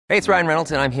Hey, it's Ryan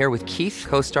Reynolds, and I'm here with Keith,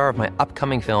 co-star of my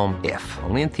upcoming film, If,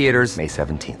 only in theaters May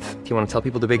 17th. Do you want to tell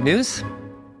people the big news?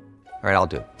 All right, I'll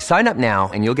do it. Sign up now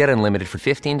and you'll get unlimited for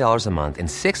 $15 a month and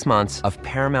 6 months of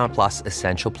Paramount Plus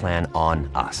Essential Plan on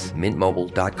us.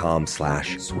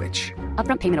 MintMobile.com/switch.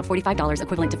 Upfront payment of $45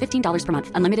 equivalent to $15 per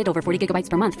month. Unlimited over 40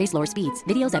 gigabytes per month. Face lower speeds.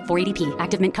 Videos at 480p.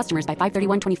 Active Mint customers by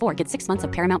 531.24 get 6 months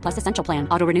of Paramount Plus Essential Plan.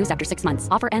 Auto renews after 6 months.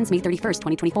 Offer ends May 31st,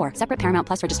 2024. Separate Paramount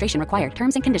Plus registration required.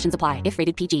 Terms and conditions apply if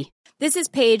rated PG. This is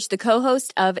Paige, the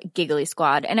co-host of Giggly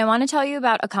Squad, and I want to tell you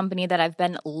about a company that I've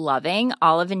been loving,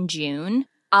 Olive & June.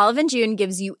 Olive & June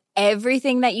gives you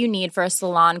everything that you need for a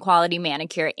salon-quality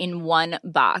manicure in one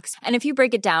box. And if you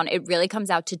break it down, it really comes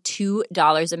out to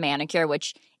 $2 a manicure,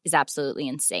 which is absolutely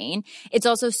insane. It's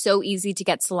also so easy to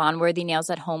get salon-worthy nails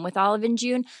at home with Olive &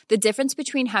 June. The difference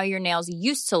between how your nails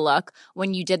used to look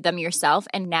when you did them yourself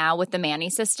and now with the Mani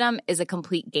system is a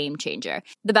complete game changer.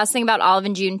 The best thing about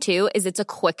Olive & June, too, is it's a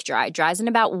quick dry. Dries in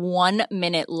about 1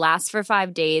 minute, lasts for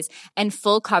 5 days, and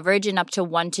full coverage in up to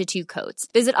 1 to 2 coats.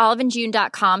 Visit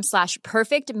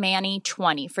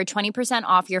oliveandjune.com/perfectmani20 for 20%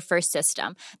 off your first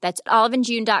system. That's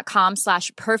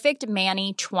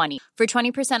oliveandjune.com/perfectmani20 for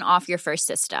 20% off your first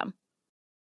system.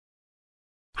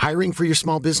 Hiring for your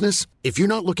small business? If you're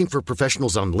not looking for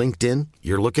professionals on LinkedIn,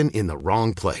 you're looking in the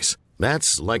wrong place.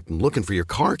 That's like looking for your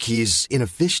car keys in a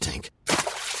fish tank.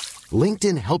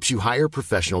 LinkedIn helps you hire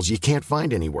professionals you can't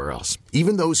find anywhere else,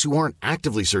 even those who aren't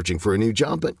actively searching for a new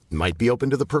job but might be open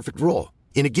to the perfect role.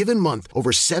 In a given month,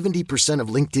 over 70% of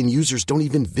LinkedIn users don't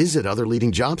even visit other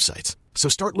leading job sites. So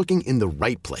start looking in the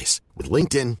right place. With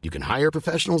LinkedIn, you can hire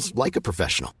professionals like a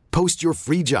professional. Post your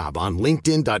free job on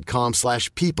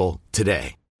linkedin.com/people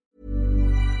today.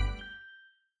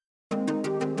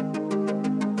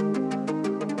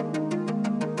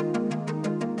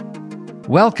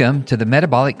 Welcome to the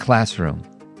Metabolic Classroom,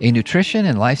 a nutrition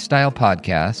and lifestyle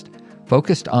podcast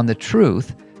focused on the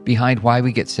truth behind why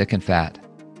we get sick and fat.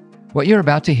 What you're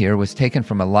about to hear was taken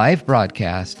from a live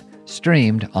broadcast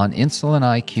streamed on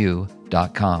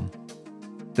InsulinIQ.com.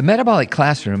 The Metabolic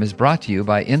Classroom is brought to you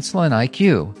by Insulin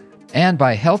IQ and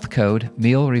by Health Code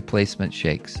Meal Replacement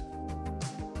Shakes.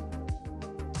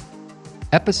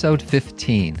 Episode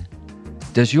 15.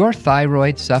 Does your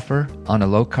thyroid suffer on a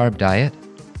low-carb diet?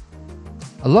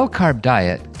 A low-carb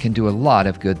diet can do a lot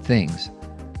of good things,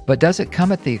 but does it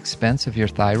come at the expense of your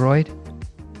thyroid?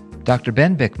 Dr.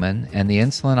 Ben Bickman and the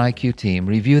Insulin IQ team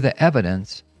review the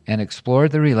evidence and explore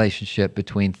the relationship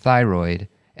between thyroid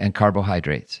and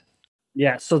carbohydrates.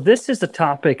 Yeah, so this is a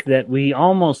topic that we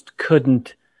almost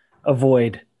couldn't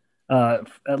avoid,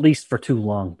 at least for too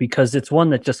long, because it's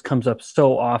one that just comes up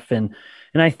so often.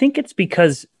 And I think it's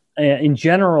because, in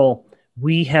general,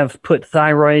 we have put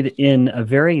thyroid in a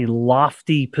very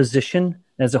lofty position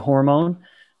as a hormone,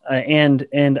 and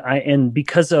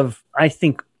because of, I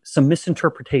think, some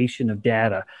misinterpretation of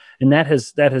data, and that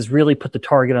has really put the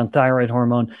target on thyroid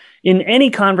hormone in any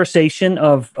conversation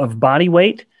of body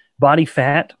weight, body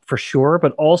fat for sure,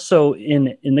 but also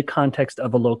in the context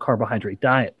of a low carbohydrate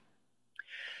diet.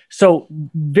 So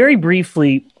very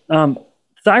briefly,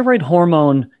 thyroid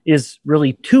hormone is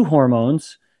really two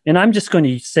hormones, and I'm just going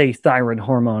to say thyroid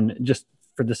hormone just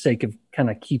for the sake of kind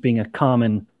of keeping a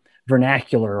common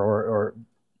vernacular or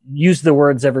use the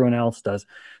words everyone else does.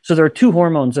 So there are two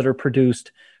hormones that are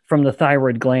produced from the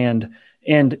thyroid gland,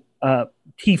 and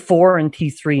T4 and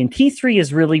T3. And T3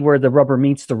 is really where the rubber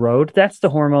meets the road. That's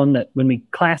the hormone that, when we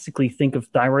classically think of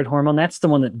thyroid hormone, that's the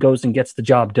one that goes and gets the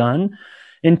job done.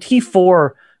 And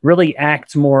T4 really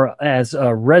acts more as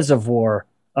a reservoir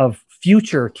of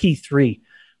future T3,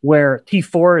 where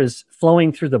T4 is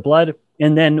flowing through the blood.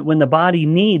 And then when the body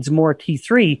needs more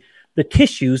T3, the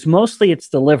tissues, mostly it's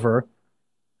the liver,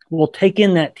 will take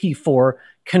in that T4,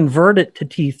 convert it to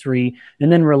T3,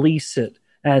 and then release it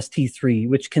as T3,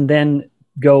 which can then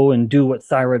go and do what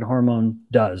thyroid hormone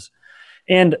does.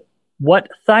 And what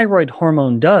thyroid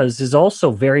hormone does is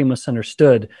also very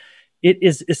misunderstood. It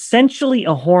is essentially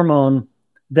a hormone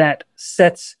that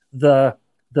sets the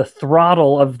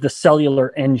throttle of the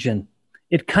cellular engine.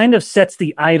 It kind of sets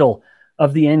the idle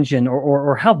of the engine,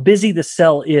 or how busy the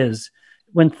cell is.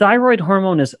 When thyroid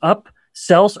hormone is up,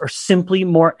 cells are simply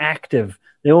more active.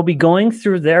 They will be going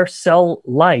through their cell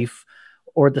life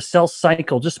or the cell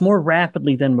cycle just more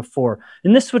rapidly than before.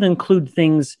 And this would include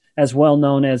things as well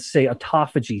known as, say,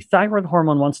 autophagy. Thyroid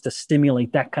hormone wants to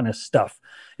stimulate that kind of stuff.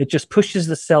 It just pushes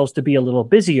the cells to be a little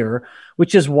busier,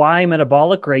 which is why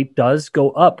metabolic rate does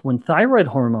go up when thyroid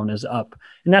hormone is up.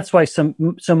 And that's why so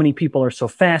many people are so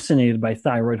fascinated by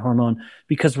thyroid hormone,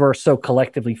 because we're so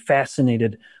collectively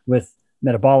fascinated with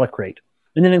metabolic rate.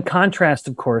 And then in contrast,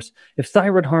 of course, if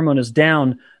thyroid hormone is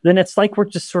down, then it's like we're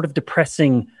just sort of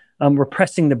depressing, we're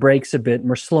pressing the brakes a bit and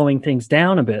we're slowing things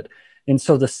down a bit. And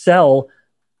so the cell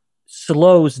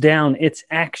slows down its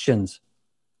actions.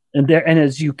 And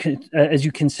as you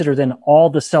consider then all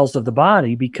the cells of the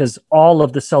body, because all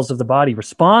of the cells of the body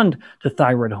respond to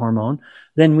thyroid hormone,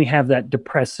 then we have that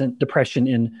depression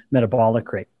in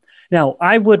metabolic rate. Now,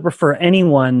 I would refer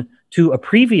anyone to a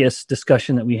previous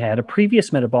discussion that we had, a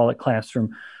previous metabolic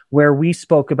classroom, where we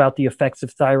spoke about the effects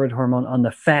of thyroid hormone on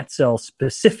the fat cell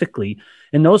specifically.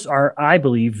 And those are, I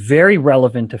believe, very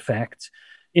relevant effects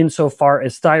insofar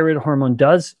as thyroid hormone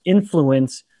does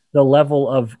influence the level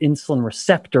of insulin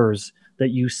receptors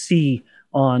that you see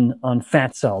on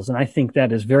fat cells. And I think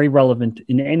that is very relevant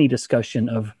in any discussion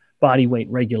of body weight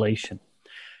regulation.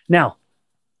 Now,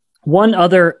 one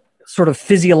other sort of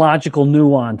physiological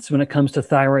nuance when it comes to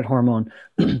thyroid hormone.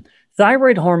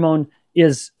 Thyroid hormone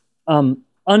is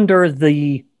under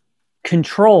the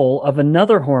control of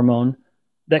another hormone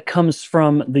that comes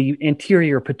from the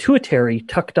anterior pituitary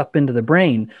tucked up into the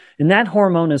brain. And that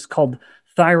hormone is called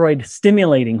thyroid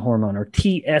stimulating hormone, or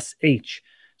TSH.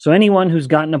 So anyone who's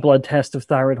gotten a blood test of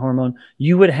thyroid hormone,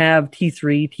 you would have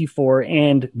T3, T4,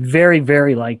 and very,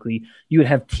 very likely you would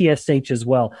have TSH as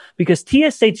well, because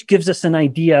TSH gives us an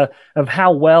idea of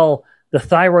how well the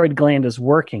thyroid gland is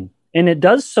working. And it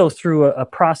does so through a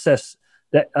process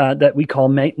that we call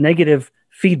negative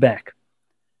feedback.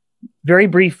 Very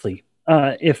briefly,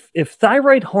 if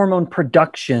thyroid hormone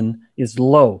production is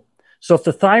low, so if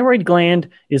the thyroid gland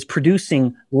is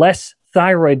producing less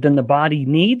thyroid than the body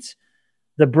needs,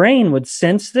 the brain would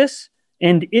sense this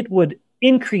and it would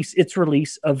increase its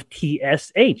release of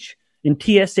TSH. And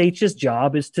TSH's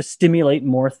job is to stimulate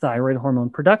more thyroid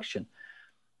hormone production.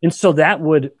 And so that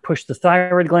would push the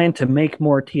thyroid gland to make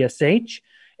more TSH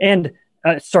and,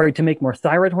 to make more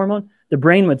thyroid hormone. The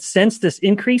brain would sense this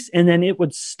increase and then it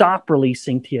would stop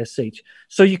releasing TSH.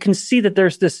 So you can see that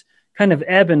there's this kind of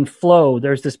ebb and flow.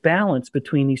 There's this balance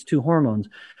between these two hormones,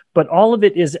 but all of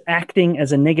it is acting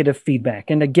as a negative feedback.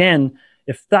 And again,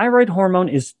 if thyroid hormone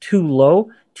is too low,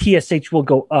 TSH will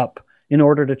go up in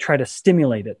order to try to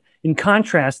stimulate it. In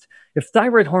contrast, if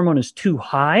thyroid hormone is too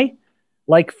high,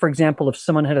 like for example, if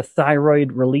someone had a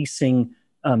thyroid releasing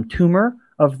tumor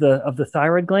of the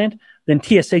thyroid gland, then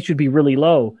TSH would be really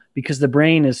low because the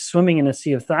brain is swimming in a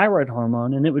sea of thyroid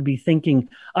hormone and it would be thinking,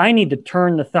 I need to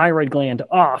turn the thyroid gland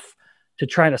off to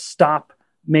try to stop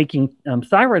making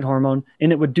thyroid hormone,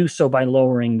 and it would do so by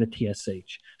lowering the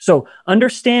TSH. So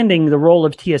understanding the role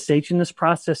of TSH in this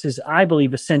process is, I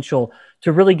believe, essential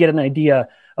to really get an idea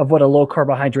of what a low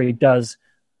carbohydrate does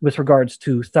with regards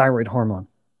to thyroid hormone.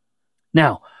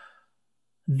 Now,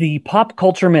 the pop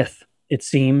culture myth, it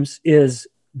seems, is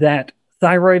that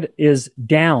thyroid is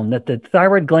down, that the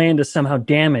thyroid gland is somehow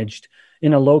damaged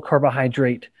in a low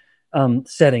carbohydrate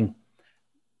setting.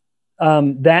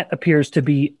 That appears to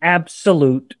be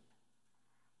absolute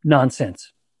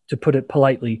nonsense, to put it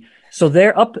politely. So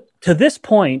they're up to this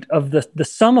point of the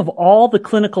sum of all the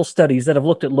clinical studies that have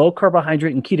looked at low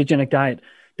carbohydrate and ketogenic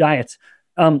diets.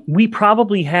 We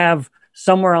probably have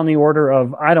somewhere on the order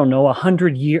of,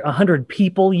 100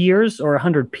 people years or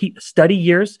 100 study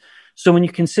years. So when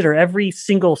you consider every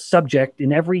single subject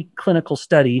in every clinical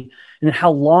study and how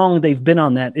long they've been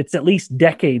on that, it's at least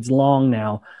decades long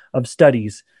now of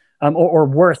studies. Or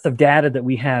worth of data that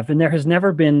we have. And there has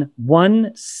never been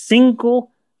one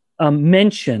single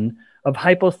mention of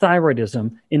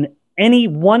hypothyroidism in any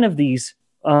one of these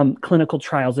clinical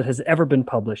trials that has ever been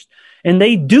published. And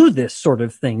they do this sort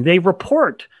of thing. They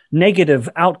report negative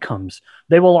outcomes.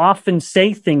 They will often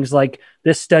say things like,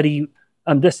 this study,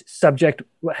 this subject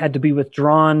had to be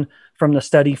withdrawn from the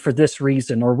study for this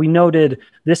reason, or we noted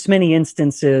this many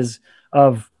instances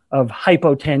of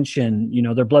hypotension,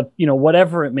 their blood,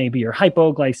 whatever it may be, or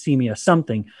hypoglycemia,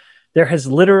 something. There has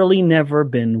literally never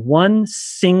been one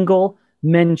single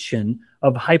mention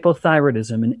of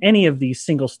hypothyroidism in any of these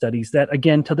single studies that,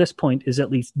 again, to this point, is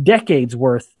at least decades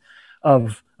worth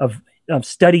of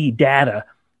study data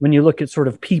when you look at sort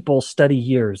of people study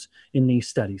years in these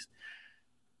studies.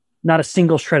 Not a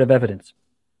single shred of evidence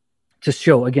to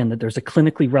show, again, that there's a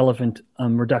clinically relevant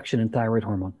reduction in thyroid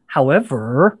hormone.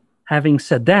 However, having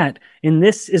said that, and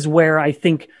this is where I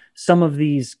think some of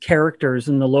these characters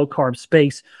in the low-carb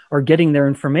space are getting their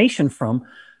information from,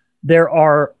 there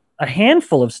are a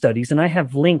handful of studies, and I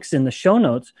have links in the show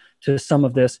notes to some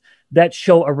of this, that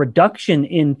show a reduction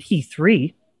in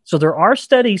T3. So there are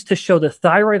studies to show the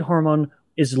thyroid hormone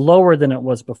is lower than it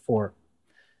was before,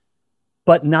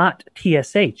 but not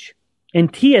TSH.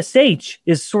 And TSH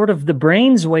is sort of the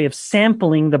brain's way of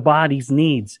sampling the body's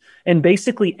needs and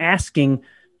basically asking,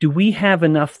 do we have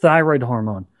enough thyroid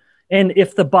hormone? And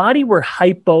if the body were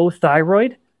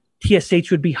hypothyroid, TSH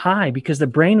would be high because the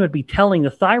brain would be telling the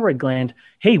thyroid gland,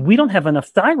 hey, we don't have enough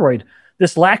thyroid.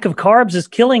 This lack of carbs is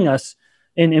killing us,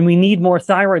 and we need more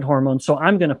thyroid hormone. So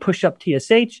I'm going to push up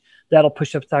TSH. That'll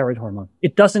push up thyroid hormone.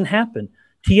 It doesn't happen.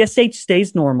 TSH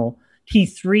stays normal.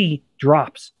 T3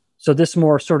 drops. So this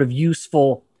more sort of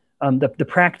useful, the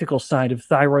practical side of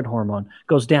thyroid hormone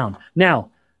goes down.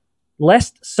 Now,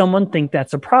 lest someone think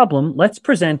that's a problem, let's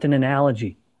present an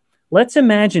analogy. Let's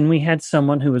imagine we had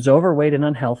someone who was overweight and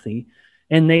unhealthy,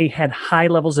 and they had high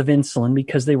levels of insulin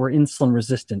because they were insulin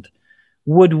resistant.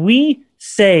 Would we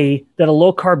say that a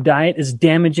low-carb diet is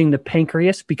damaging the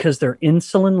pancreas because their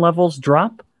insulin levels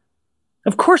drop?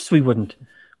 Of course we wouldn't.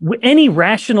 Any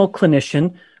rational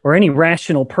clinician or any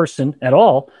rational person at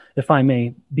all, if I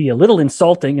may be a little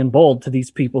insulting and bold to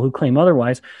these people who claim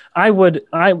otherwise, they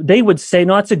would say,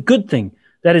 no, it's a good thing.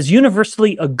 That is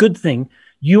universally a good thing.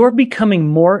 You are becoming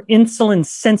more insulin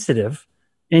sensitive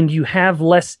and you have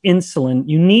less insulin.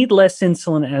 You need less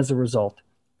insulin as a result.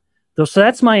 So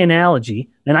that's my analogy,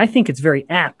 and I think it's very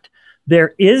apt.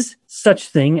 There is such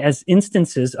thing as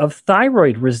instances of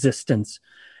thyroid resistance,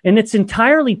 and it's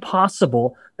entirely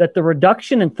possible that the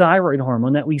reduction in thyroid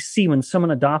hormone that we see when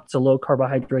someone adopts a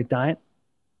low-carbohydrate diet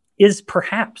is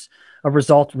perhaps a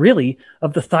result, really,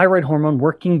 of the thyroid hormone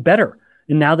working better.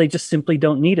 And now they just simply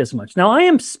don't need as much. Now, I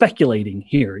am speculating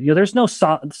here. There's no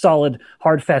solid,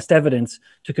 hard, fast evidence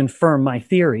to confirm my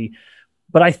theory,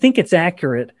 but I think it's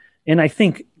accurate. And I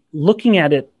think looking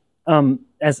at it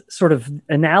as sort of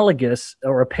analogous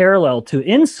or a parallel to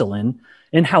insulin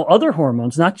and how other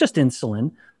hormones, not just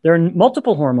insulin, there are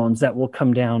multiple hormones that will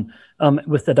come down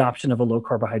with adoption of a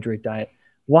low-carbohydrate diet.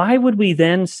 Why would we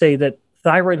then say that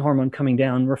thyroid hormone coming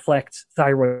down reflects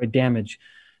thyroid damage?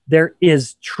 There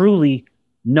is truly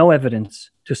no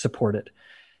evidence to support it.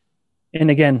 And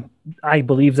again, I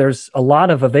believe there's a lot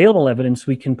of available evidence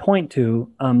we can point to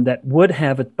that would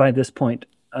have, by this point,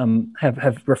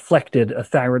 have reflected a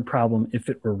thyroid problem if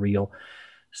it were real.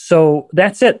 So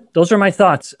that's it. Those are my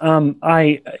thoughts.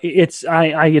 I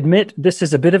admit this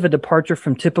is a bit of a departure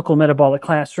from typical metabolic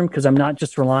classroom because I'm not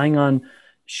just relying on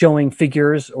showing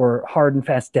figures or hard and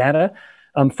fast data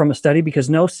from a study, because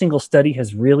no single study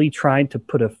has really tried to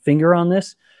put a finger on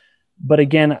this. But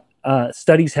again,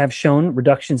 studies have shown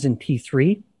reductions in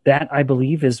T3. That, I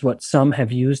believe, is what some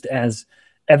have used as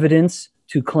evidence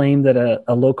to claim that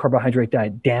a low-carbohydrate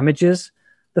diet damages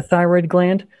the thyroid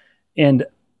gland. And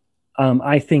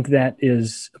I think that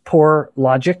is poor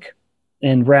logic,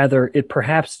 and rather it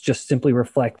perhaps just simply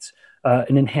reflects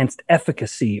an enhanced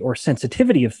efficacy or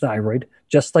sensitivity of thyroid,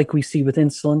 just like we see with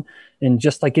insulin. And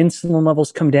just like insulin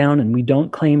levels come down and we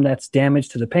don't claim that's damage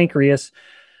to the pancreas,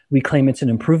 we claim it's an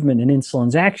improvement in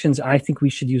insulin's actions. I think we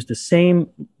should use the same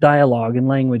dialogue and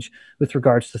language with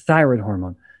regards to thyroid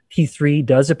hormone. T3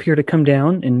 does appear to come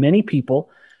down in many people,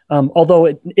 although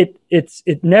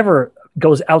it never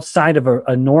goes outside of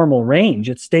a normal range.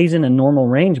 It stays in a normal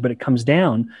range, but it comes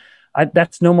down.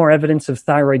 That's no more evidence of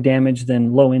thyroid damage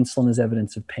than low insulin is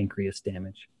evidence of pancreas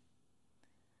damage.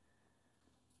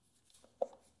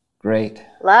 Great.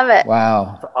 Love it.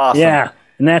 Wow. That's awesome. Yeah,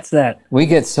 and that's that. We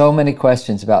get so many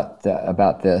questions about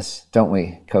this, don't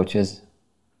we, coaches?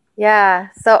 Yeah.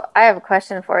 So I have a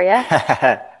question for you.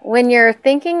 When you're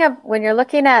looking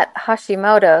at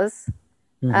Hashimoto's,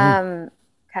 kind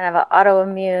of an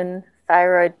autoimmune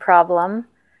thyroid problem,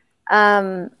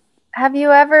 have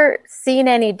you ever seen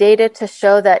any data to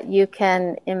show that you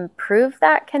can improve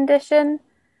that condition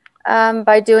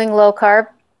by doing low carb,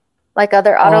 like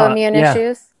other autoimmune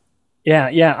issues?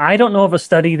 Yeah. I don't know of a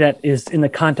study that is in the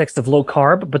context of low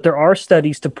carb, but there are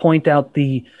studies to point out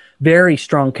the very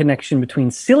strong connection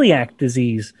between celiac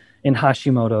disease and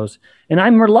Hashimoto's. And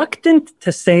I'm reluctant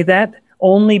to say that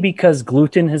only because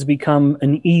gluten has become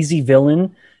an easy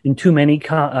villain in too many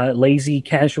lazy,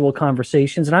 casual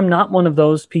conversations. And I'm not one of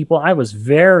those people. I was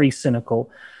very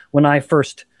cynical when I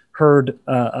first heard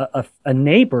a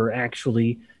neighbor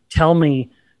actually tell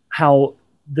me how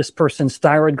this person's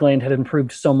thyroid gland had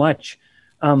improved so much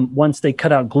once they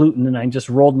cut out gluten. And I just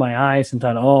rolled my eyes and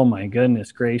thought, oh my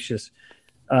goodness gracious.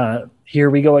 Here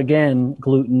we go again.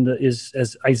 Gluten is,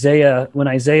 as when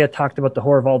Isaiah talked about the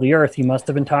whore of all the earth, he must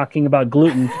have been talking about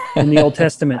gluten in the Old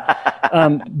Testament.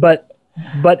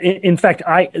 But in fact,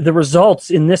 the results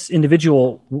in this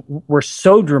individual were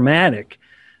so dramatic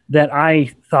that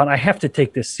I thought I have to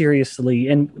take this seriously.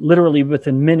 And literally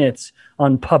within minutes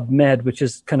on PubMed, which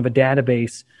is kind of a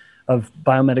database of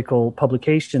biomedical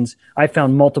publications, I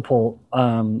found multiple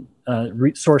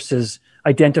sources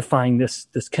identifying this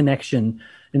connection.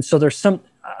 And so there's some,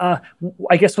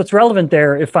 I guess what's relevant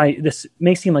there, this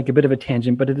may seem like a bit of a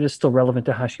tangent, but it is still relevant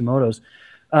to Hashimoto's.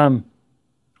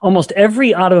 Almost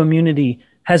every autoimmunity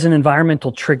has an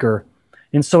environmental trigger.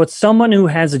 And so it's someone who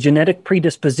has a genetic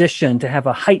predisposition to have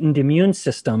a heightened immune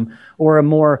system or an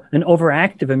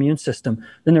overactive immune system.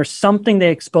 Then there's something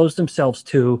they expose themselves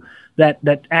to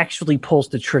that actually pulls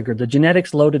the trigger. The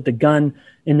genetics loaded the gun,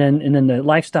 and then the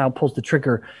lifestyle pulls the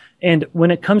trigger. And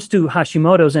when it comes to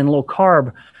Hashimoto's and low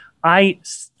carb,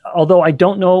 although I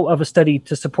don't know of a study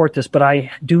to support this, but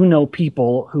I do know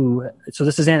people so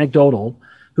this is anecdotal,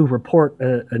 who report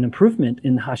an improvement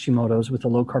in Hashimoto's with a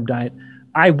low carb diet.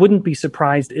 I wouldn't be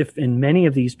surprised if in many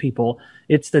of these people,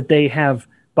 it's that they have,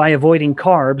 by avoiding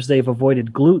carbs, they've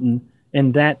avoided gluten,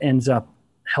 and that ends up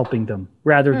helping them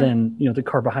rather than, the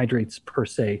carbohydrates per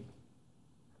se.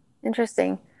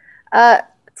 Interesting.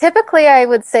 Typically, I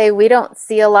would say we don't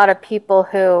see a lot of people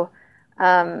who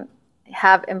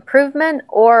have improvement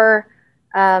or,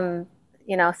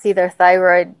 see their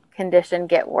thyroid condition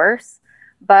get worse.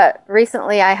 But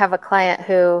recently I have a client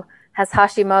who has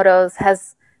Hashimoto's,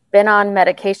 has been on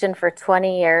medication for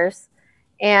 20 years.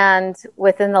 And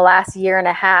within the last year and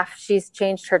a half, she's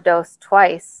changed her dose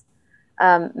twice,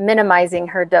 minimizing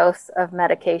her dose of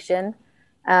medication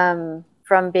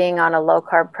from being on a low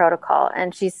carb protocol.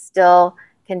 And she's still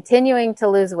continuing to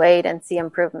lose weight and see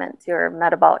improvement to her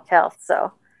metabolic health.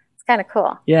 So it's kind of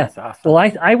cool. Yeah. That's awesome.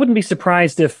 Well, I wouldn't be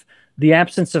surprised if the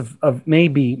absence of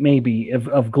maybe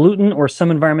of gluten or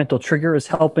some environmental trigger is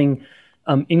helping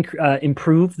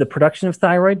improve the production of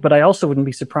thyroid. But I also wouldn't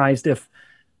be surprised if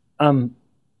my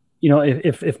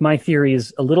theory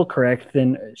is a little correct,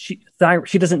 then she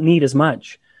doesn't need as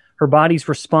much. Her body's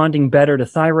responding better to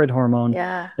thyroid hormone.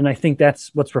 Yeah. And I think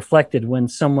that's what's reflected when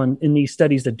someone in these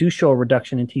studies that do show a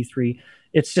reduction in T3,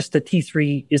 it's just that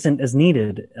T3 isn't as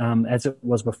needed as it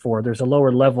was before. There's a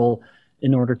lower level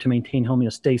in order to maintain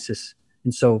homeostasis.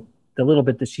 And so the little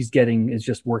bit that she's getting is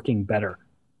just working better.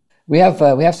 We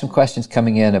have some questions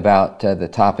coming in about the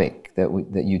topic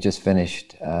that you just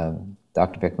finished,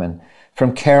 Dr. Bickman.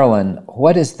 From Carolyn,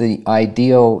 what is the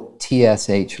ideal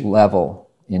TSH level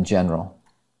in general?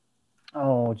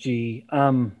 Oh, gee.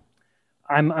 I'm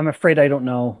afraid I don't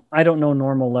know. I don't know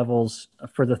normal levels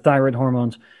for the thyroid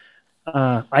hormones.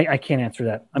 I can't answer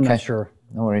that. I'm not sure.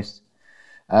 No worries.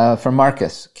 From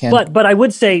Marcus. But I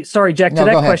would say, sorry, Jack, to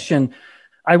that question,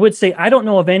 I would say I don't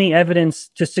know of any evidence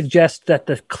to suggest that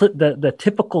the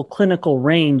typical clinical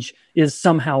range is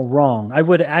somehow wrong. I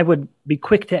would be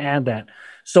quick to add that.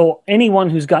 So anyone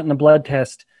who's gotten a blood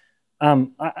test,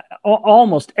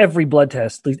 almost every blood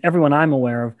test, at least everyone I'm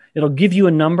aware of, it'll give you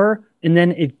a number and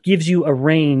then it gives you a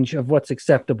range of what's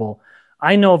acceptable.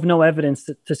 I know of no evidence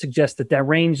to suggest that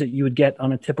range that you would get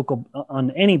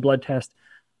on any blood test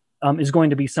is going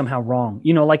to be somehow wrong.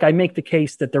 Like I make the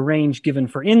case that the range given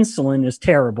for insulin is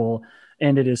terrible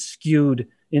and it is skewed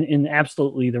in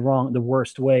absolutely the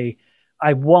worst way.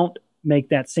 I won't make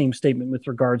that same statement with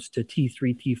regards to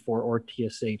T3, T4, or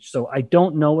TSH. So I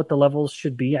don't know what the levels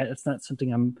should be. It's not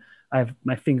something I have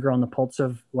my finger on the pulse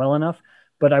of well enough,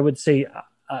 but I would say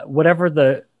whatever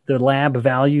the lab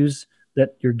values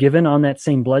that you're given on that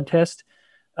same blood test,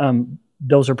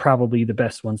 those are probably the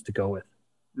best ones to go with.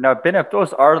 Now, Ben, if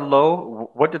those are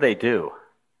low, what do they do?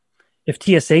 If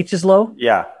TSH is low?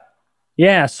 Yeah.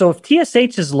 Yeah. So if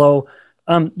TSH is low,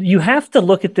 you have to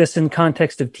look at this in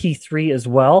context of T3 as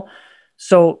well.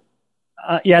 So,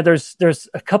 there's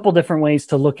a couple different ways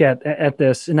to look at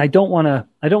this, and I don't want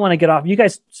to get off. You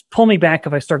guys pull me back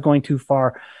if I start going too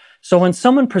far. So when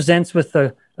someone presents with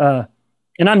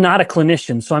and I'm not a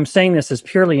clinician, so I'm saying this as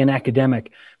purely an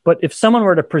academic, but if someone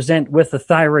were to present with a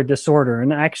thyroid disorder,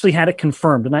 and I actually had it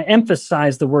confirmed, and I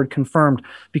emphasize the word confirmed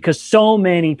because so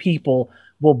many people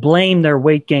will blame their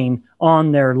weight gain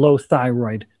on their low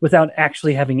thyroid without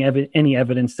actually having any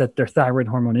evidence that their thyroid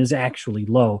hormone is actually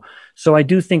low. So I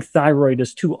do think thyroid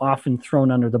is too often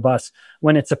thrown under the bus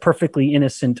when it's a perfectly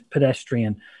innocent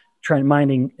pedestrian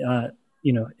minding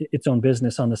its own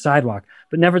business on the sidewalk.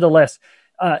 But nevertheless,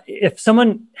 if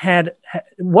someone had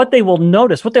what they will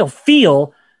notice, what they'll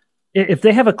feel, if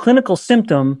they have a clinical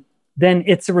symptom, then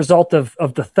it's a result of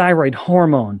the thyroid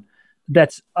hormone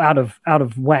that's out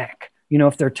of whack.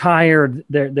 If they're tired,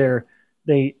 they're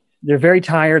very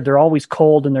tired, they're always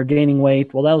cold and they're gaining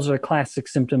weight. Well, those are classic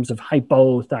symptoms of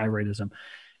hypothyroidism.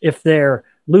 If they're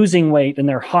losing weight and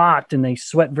they're hot and they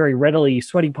sweat very readily,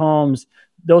 sweaty palms,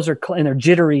 and they're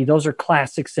jittery, those are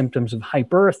classic symptoms of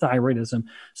hyperthyroidism.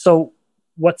 So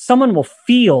what someone will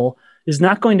feel is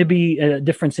not going to be a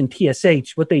difference in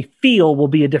TSH. What they feel will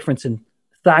be a difference in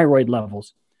thyroid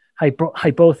levels.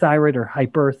 hypothyroid or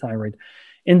hyperthyroid.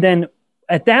 And then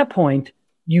at that point,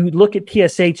 you look at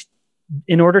TSH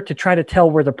in order to try to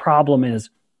tell where the problem is.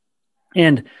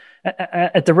 And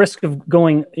at the risk of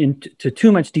going into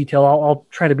too much detail, I'll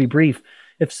try to be brief.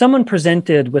 If someone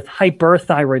presented with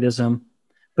hyperthyroidism,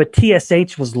 but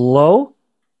TSH was low,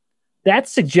 that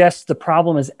suggests the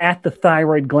problem is at the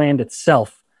thyroid gland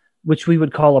itself, which we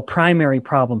would call a primary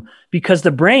problem, because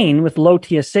the brain with low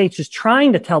TSH is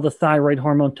trying to tell the thyroid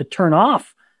hormone to turn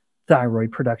off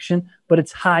thyroid production, but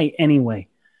it's high anyway.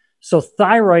 So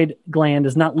thyroid gland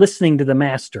is not listening to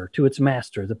its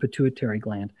master, the pituitary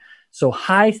gland. So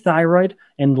high thyroid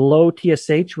and low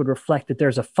TSH would reflect that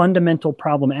there's a fundamental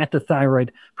problem at the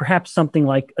thyroid, perhaps something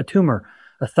like a tumor,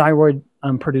 a thyroid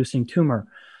producing tumor.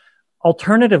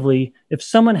 Alternatively, if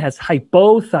someone has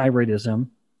hypothyroidism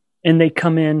and they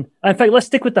come in fact, let's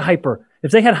stick with the hyper.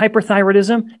 If they had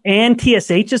hyperthyroidism and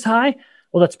TSH is high,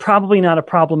 well, that's probably not a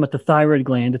problem at the thyroid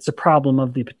gland. It's a problem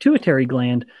of the pituitary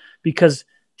gland, because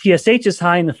TSH is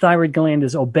high and the thyroid gland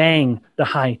is obeying the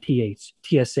high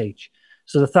TSH.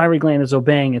 So the thyroid gland is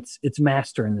obeying its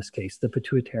master in this case, the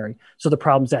pituitary. So the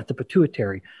problem's at the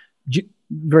pituitary,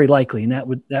 very likely, and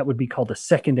that would be called a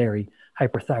secondary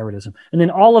hyperthyroidism. And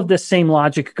then all of this same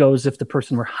logic goes if the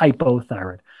person were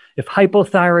hypothyroid. If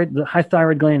hypothyroid, the high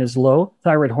thyroid gland is low,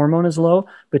 thyroid hormone is low,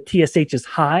 but TSH is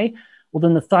high, well,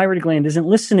 then the thyroid gland isn't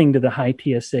listening to the high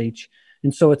TSH.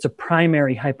 And so it's a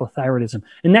primary hypothyroidism.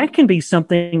 And that can be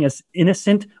something as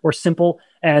innocent or simple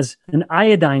as an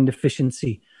iodine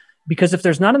deficiency. Because if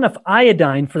there's not enough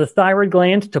iodine for the thyroid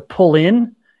gland to pull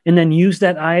in and then use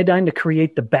that iodine to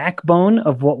create the backbone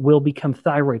of what will become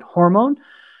thyroid hormone,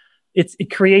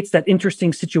 it creates that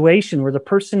interesting situation where the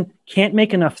person can't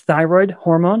make enough thyroid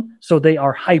hormone, so they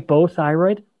are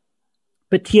hypothyroid,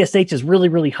 but TSH is really,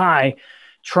 really high,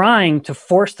 trying to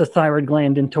force the thyroid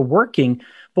gland into working.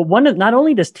 But not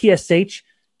only does TSH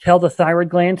tell the thyroid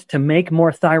gland to make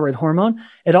more thyroid hormone,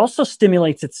 it also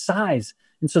stimulates its size.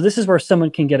 And so this is where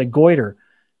someone can get a goiter,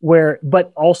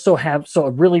 but also have a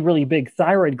really, really big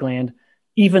thyroid gland,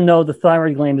 even though the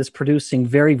thyroid gland is producing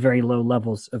very, very low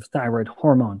levels of thyroid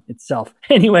hormone itself.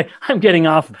 Anyway, I'm getting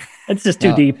off. It's just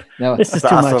too deep. No, this is too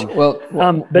awesome.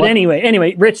 Much. But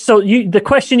anyway, Rich, so the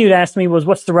question you'd asked me was,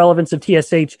 what's the relevance of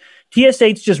TSH?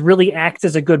 TSH just really acts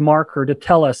as a good marker to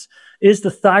tell us, is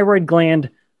the thyroid gland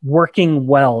working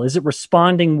well? Is it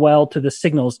responding well to the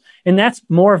signals? And that's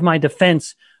more of my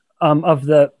defense of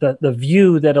the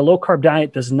view that a low-carb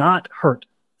diet does not hurt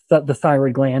the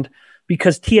thyroid gland,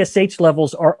 because TSH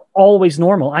levels are always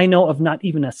normal. I know of not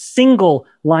even a single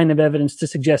line of evidence to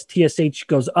suggest TSH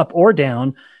goes up or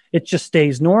down. It just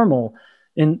stays normal.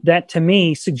 And that, to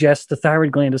me, suggests the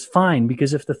thyroid gland is fine,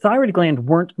 because if the thyroid gland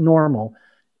weren't normal,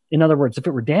 in other words, if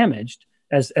it were damaged,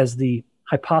 as the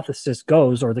hypothesis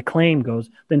goes or the claim goes,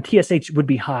 then TSH would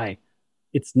be high.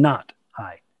 It's not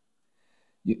high.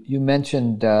 You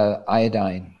mentioned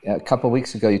iodine. A couple of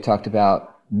weeks ago, you talked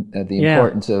about the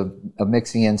importance of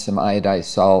mixing in some iodized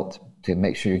salt to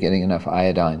make sure you're getting enough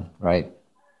iodine, right?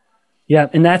 Yeah,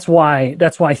 and that's why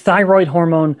thyroid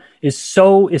hormone is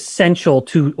so essential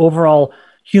to overall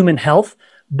human health,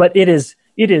 but it is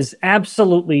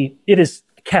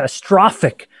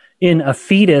catastrophic in a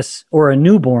fetus or a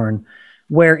newborn,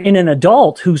 where in an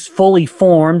adult who's fully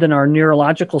formed and our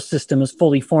neurological system is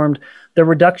fully formed, the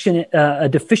reduction, a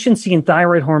deficiency in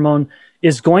thyroid hormone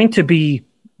is going to be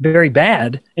very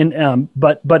bad, and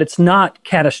but it's not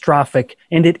catastrophic,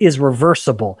 and it is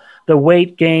reversible. The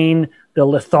weight gain, the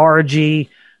lethargy,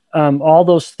 all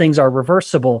those things are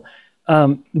reversible.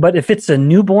 But if it's a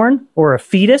newborn or a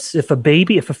fetus,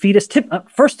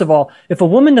 first of all, if a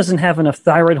woman doesn't have enough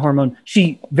thyroid hormone,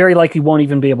 she very likely won't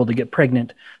even be able to get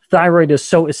pregnant. Thyroid is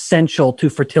so essential to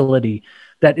fertility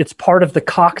that it's part of the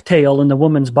cocktail in the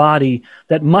woman's body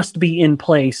that must be in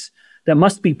place, that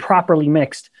must be properly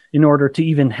mixed in order to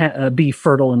even be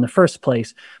fertile in the first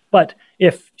place. But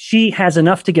if she has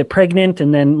enough to get pregnant,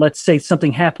 and then let's say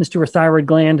something happens to her thyroid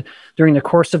gland during the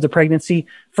course of the pregnancy,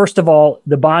 first of all,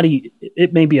 the body,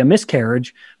 it may be a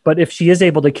miscarriage, but if she is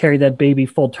able to carry that baby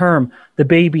full term, the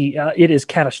baby, it is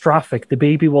catastrophic. The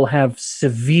baby will have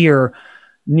severe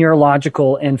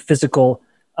neurological and physical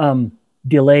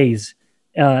delays.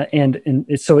 And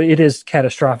so it is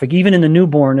catastrophic. Even in the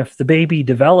newborn, if the baby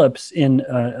develops in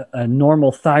a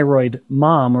normal thyroid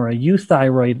mom or a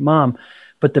euthyroid mom,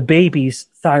 but the baby's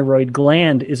thyroid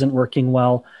gland isn't working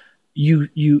well,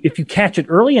 if you catch it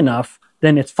early enough,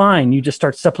 then it's fine. You just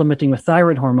start supplementing with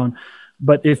thyroid hormone.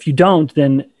 But if you don't,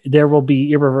 then there will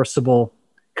be irreversible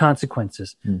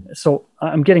consequences. So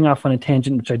I'm getting off on a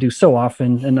tangent, which I do so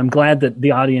often, and I'm glad that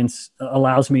the audience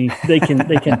allows me. They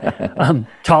can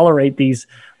tolerate these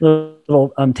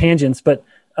little tangents. But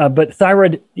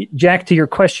thyroid, Jack, to your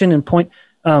question and point,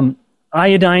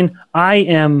 iodine. I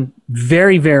am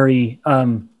very, very.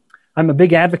 I'm a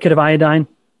big advocate of iodine,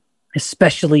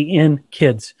 especially in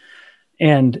kids,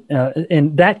 and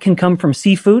that can come from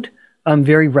seafood.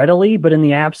 Very readily, but in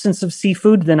the absence of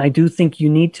seafood, then I do think you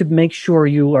need to make sure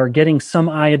you are getting some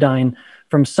iodine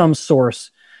from some source,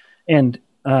 and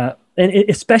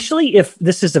especially if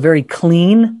this is a very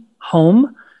clean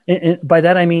home. And by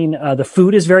that I mean the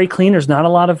food is very clean. There's not a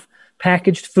lot of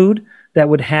packaged food that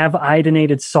would have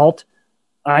iodinized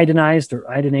or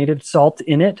iodinated salt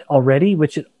in it already,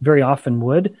 which it very often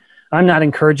would. I'm not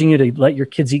encouraging you to let your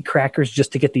kids eat crackers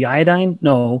just to get the iodine.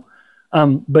 No.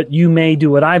 But you may do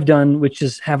what I've done, which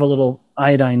is have a little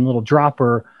iodine, little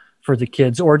dropper for the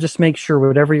kids, or just make sure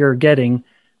whatever you're getting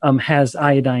has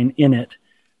iodine in it,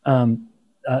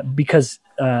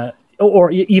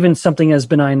 or even something as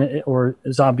benign or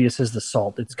as obvious as the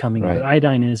salt that's coming. Right. But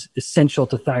iodine is essential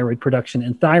to thyroid production,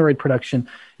 and thyroid production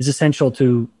is essential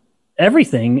to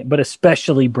everything, but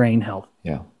especially brain health.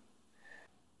 Yeah.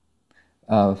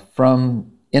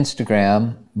 From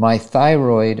Instagram, my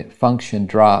thyroid function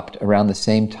dropped around the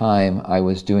same time I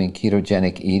was doing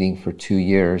ketogenic eating for 2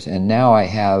 years, and now I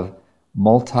have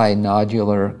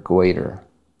multinodular goiter.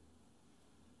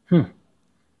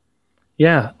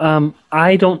 Yeah,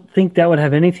 I don't think that would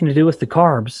have anything to do with the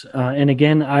carbs. And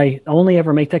again, I only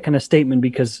ever make that kind of statement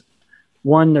because,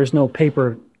 one, there's no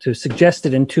paper to suggest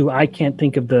it, and two, I can't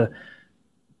think of the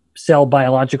cell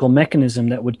biological mechanism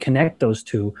that would connect those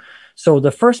two. So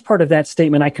the first part of that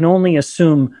statement, I can only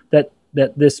assume that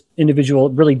this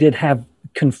individual really did have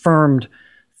confirmed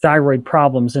thyroid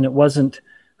problems, and it wasn't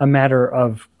a matter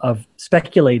of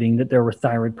speculating that there were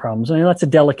thyroid problems. I mean, that's a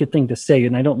delicate thing to say,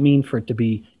 and I don't mean for it to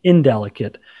be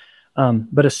indelicate.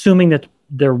 But assuming that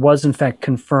there was, in fact,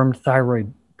 confirmed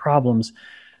thyroid problems,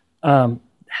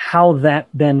 how that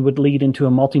then would lead into a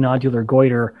multinodular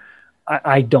goiter,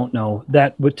 I don't know.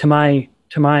 That would, to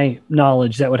my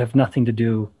knowledge, that would have nothing to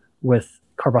do with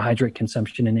carbohydrate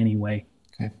consumption in any way.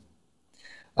 Okay.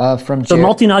 So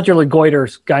multinodular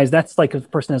goiters, guys, that's like if a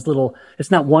person has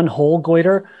it's not one whole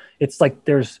goiter. It's like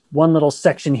there's one little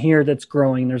section here that's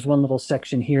growing. There's one little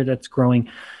section here that's growing.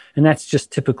 And that's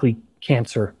just typically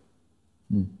cancer.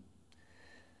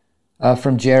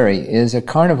 From Jerry, is a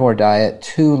carnivore diet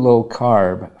too low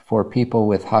carb for people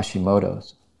with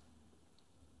Hashimoto's?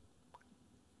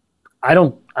 I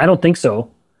don't think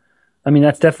so. I mean,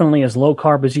 that's definitely as low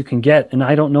carb as you can get, and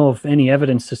I don't know of any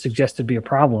evidence to suggest it'd be a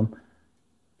problem.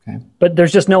 Okay. But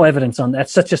there's just no evidence on that.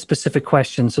 That's such a specific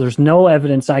question, so there's no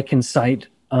evidence I can cite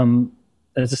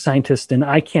as a scientist, and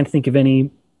I can't think of any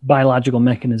biological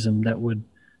mechanism that would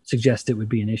suggest it would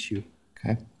be an issue.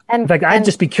 Okay. In fact, I'd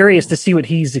just be curious to see what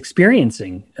he's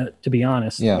experiencing, to be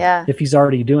honest, if he's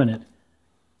already doing it.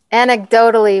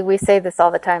 Anecdotally, we say this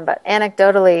all the time, but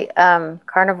anecdotally,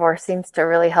 carnivore seems to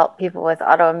really help people with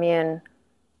autoimmune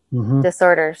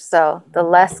disorders. So the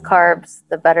less carbs,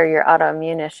 the better your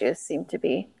autoimmune issues seem to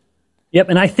be. Yep,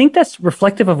 and I think that's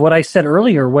reflective of what I said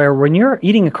earlier, where when you're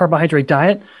eating a carbohydrate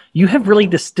diet, you have really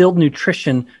distilled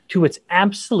nutrition to its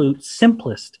absolute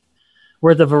simplest,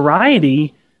 where the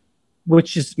variety,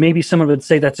 which is maybe someone would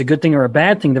say that's a good thing or a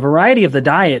bad thing, the variety of the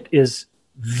diet is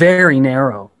very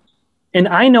narrow. And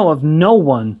I know of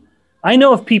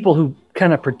people who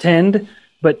kind of pretend,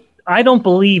 but I don't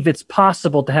believe it's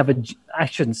possible to have I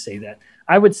shouldn't say that.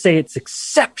 I would say it's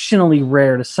exceptionally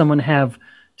rare to someone have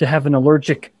an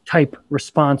allergic type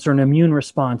response or an immune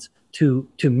response to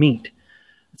meat,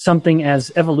 something as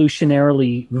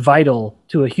evolutionarily vital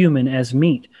to a human as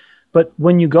meat. But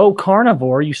when you go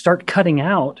carnivore, you start cutting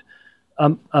out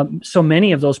so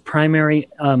many of those primary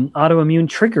autoimmune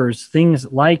triggers, things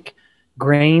like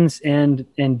grains and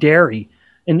dairy,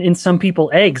 and in some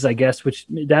people eggs, I guess, which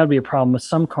that would be a problem with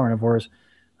some carnivores.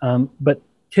 But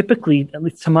typically, at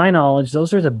least to my knowledge,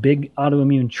 those are the big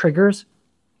autoimmune triggers.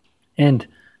 And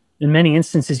in many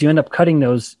instances, you end up cutting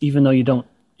those, even though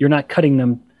you're not cutting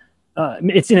them.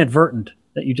 It's inadvertent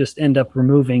that you just end up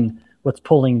removing what's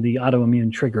pulling the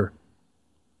autoimmune trigger.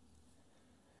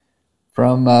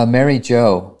 From Mary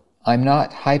Jo, I'm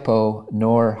not hypo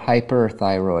nor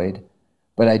hyperthyroid,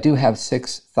 but I do have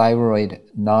 6 thyroid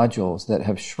nodules that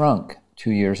have shrunk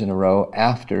 2 years in a row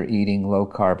after eating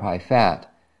low-carb,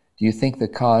 high-fat. Do you think the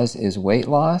cause is weight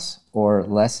loss or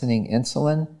lessening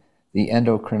insulin? The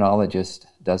endocrinologist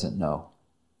doesn't know.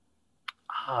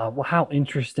 Well, how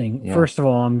interesting. Yeah. First of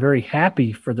all, I'm very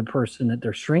happy for the person that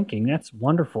they're shrinking. That's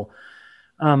wonderful.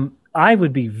 I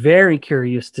would be very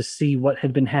curious to see what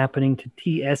had been happening to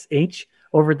TSH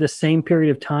over the same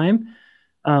period of time.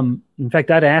 In fact,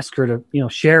 I'd ask her to,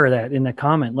 share that in the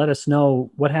comment. Let us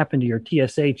know what happened to your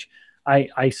TSH.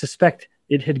 I suspect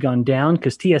it had gone down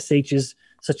because TSH is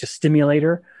such a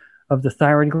stimulator of the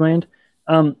thyroid gland.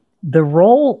 The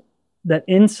role that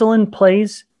insulin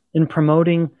plays in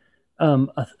promoting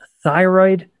a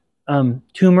thyroid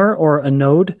tumor or a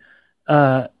node,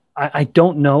 I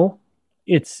don't know.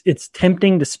 It's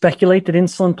tempting to speculate that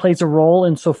insulin plays a role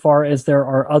insofar as there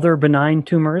are other benign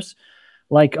tumors,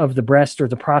 like of the breast or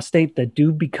the prostate, that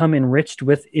do become enriched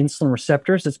with insulin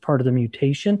receptors. It's part of the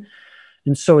mutation.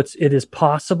 And so it is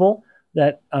possible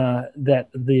that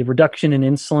the reduction in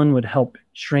insulin would help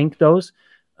shrink those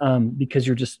because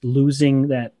you're just losing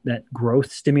that growth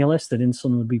stimulus that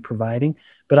insulin would be providing.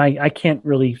 But I can't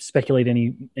really speculate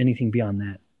anything beyond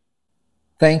that.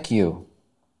 Thank you,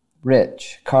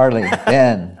 Rich, Carly,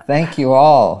 Ben. Thank you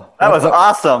all. That was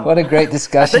awesome. What a great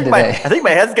discussion today. I think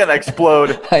my head's going to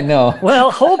explode. I know.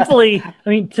 Well, hopefully,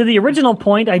 to the original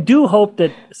point, I do hope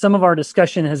that some of our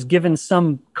discussion has given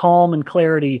some calm and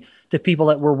clarity to people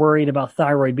that were worried about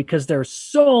thyroid, because there's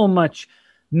so much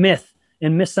myth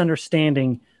and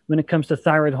misunderstanding when it comes to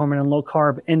thyroid hormone and low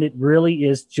carb, and it really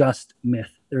is just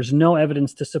myth. There's no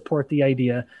evidence to support the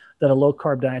idea that a low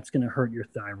carb diet's going to hurt your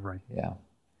thyroid. Yeah.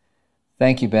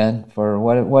 Thank you, Ben, for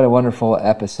what a wonderful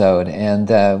episode.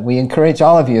 And we encourage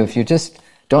all of you, if you just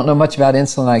don't know much about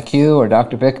Insulin IQ or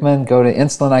Dr. Bickman, go to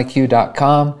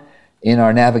insuliniq.com. In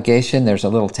our navigation, there's a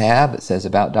little tab that says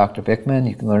About Dr. Bickman.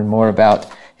 You can learn more about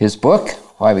his book,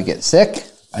 Why We Get Sick.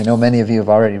 I know many of you have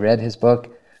already read his book,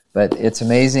 but it's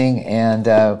amazing. And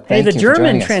thank you the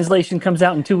German for translation comes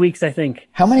out in 2 weeks, I think.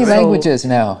 How many languages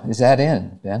now is that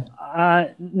in, Ben?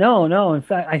 No. In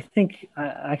fact, I think I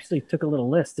actually took a little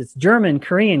list. It's German,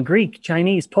 Korean, Greek,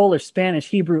 Chinese, Polish, Spanish,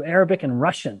 Hebrew, Arabic, and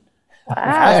Russian.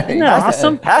 Wow. Isn't that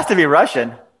awesome? Has to be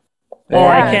Russian. Oh,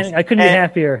 I couldn't be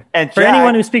happier. And for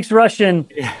anyone who speaks Russian,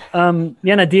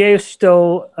 я надеюсь,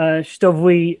 что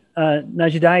вы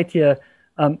наблюдаете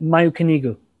мою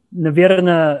книгу.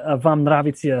 Наверное, вам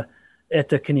нравится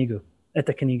эта книга.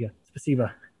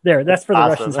 Спасибо. There, that's for the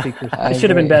Russian speakers. I should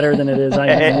have been better than it is.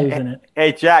 I'm losing it.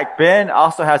 Hey, Jack, Ben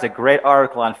also has a great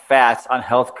article on fats on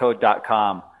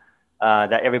healthcode.com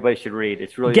that everybody should read.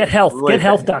 It's really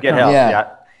GetHealth.com. Get Health,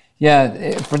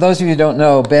 Yeah, for those of you who don't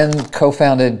know, Ben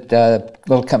co-founded a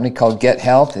little company called Get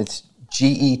Health. It's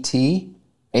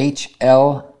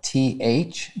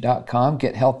GetHealth.com,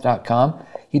 GetHealth.com.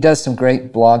 He does some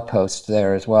great blog posts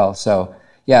there as well. So,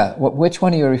 yeah, which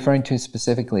one are you referring to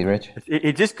specifically, Rich?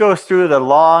 It just goes through the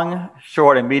long,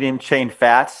 short, and medium chain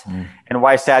fats and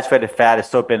why saturated fat is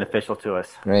so beneficial to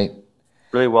us. Great.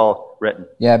 Really well written.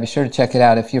 Yeah, be sure to check it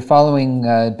out. If you're following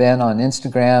Ben on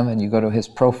Instagram and you go to his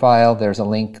profile, there's a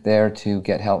link there to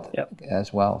Get Health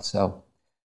as well. So,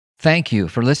 thank you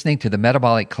for listening to the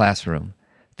Metabolic Classroom.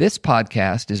 This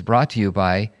podcast is brought to you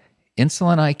by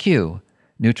Insulin IQ,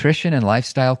 nutrition and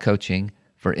lifestyle coaching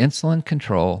for insulin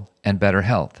control and better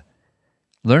health.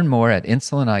 Learn more at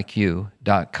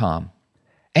insuliniq.com.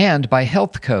 And by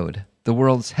Health Code, the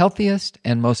world's healthiest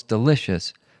and most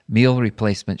delicious meal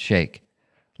replacement shake.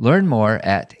 Learn more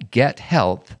at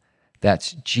GetHealth,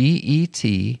 that's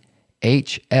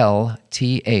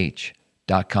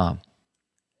GetHLTH.com.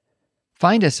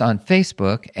 Find us on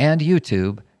Facebook and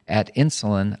YouTube at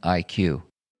Insulin IQ.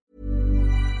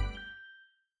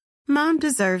 Mom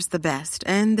deserves the best,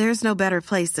 and there's no better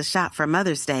place to shop for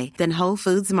Mother's Day than Whole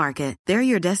Foods Market. They're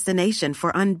your destination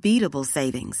for unbeatable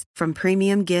savings, from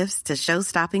premium gifts to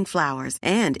show-stopping flowers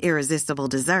and irresistible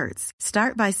desserts.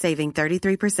 Start by saving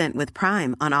 33% with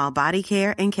Prime on all body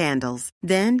care and candles.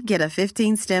 Then get a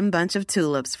 15-stem bunch of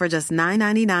tulips for just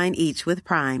 $9.99 each with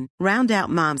Prime. Round out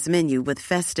Mom's menu with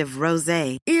festive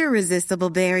rosé, irresistible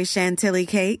berry chantilly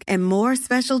cake, and more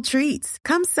special treats.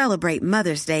 Come celebrate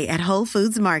Mother's Day at Whole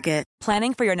Foods Market.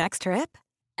 Planning for your next trip?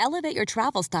 Elevate your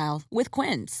travel style with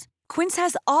Quince. Quince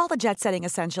has all the jet-setting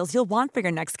essentials you'll want for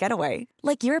your next getaway,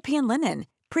 like European linen,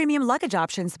 premium luggage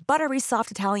options, buttery soft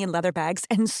Italian leather bags,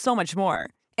 and so much more.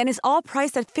 And is all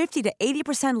priced at 50 to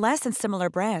 80% less than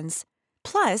similar brands.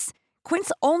 Plus,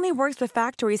 Quince only works with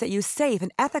factories that use safe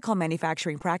and ethical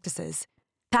manufacturing practices.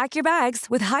 Pack your bags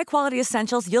with high-quality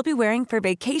essentials you'll be wearing for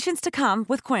vacations to come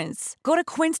with Quince. Go to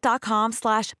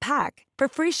quince.com/pack for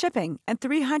free shipping and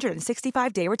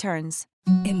 365-day returns.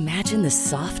 Imagine the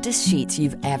softest sheets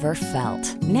you've ever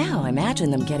felt. Now imagine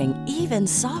them getting even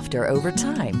softer over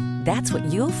time. That's what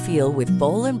you'll feel with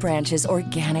Boll & Branch's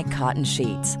organic cotton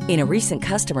sheets. In a recent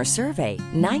customer survey,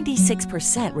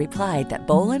 96% replied that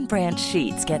Boll & Branch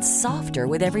sheets get softer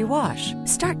with every wash.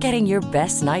 Start getting your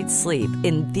best night's sleep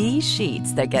in these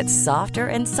sheets that get softer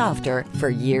and softer for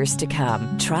years to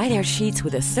come. Try their sheets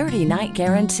with a 30-night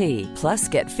guarantee. Plus,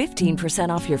 get 15%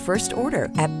 off your first order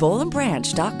at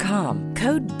bollandbranch.com.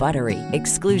 Code BUTTERY.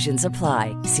 Exclusions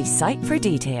apply. See site for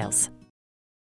details.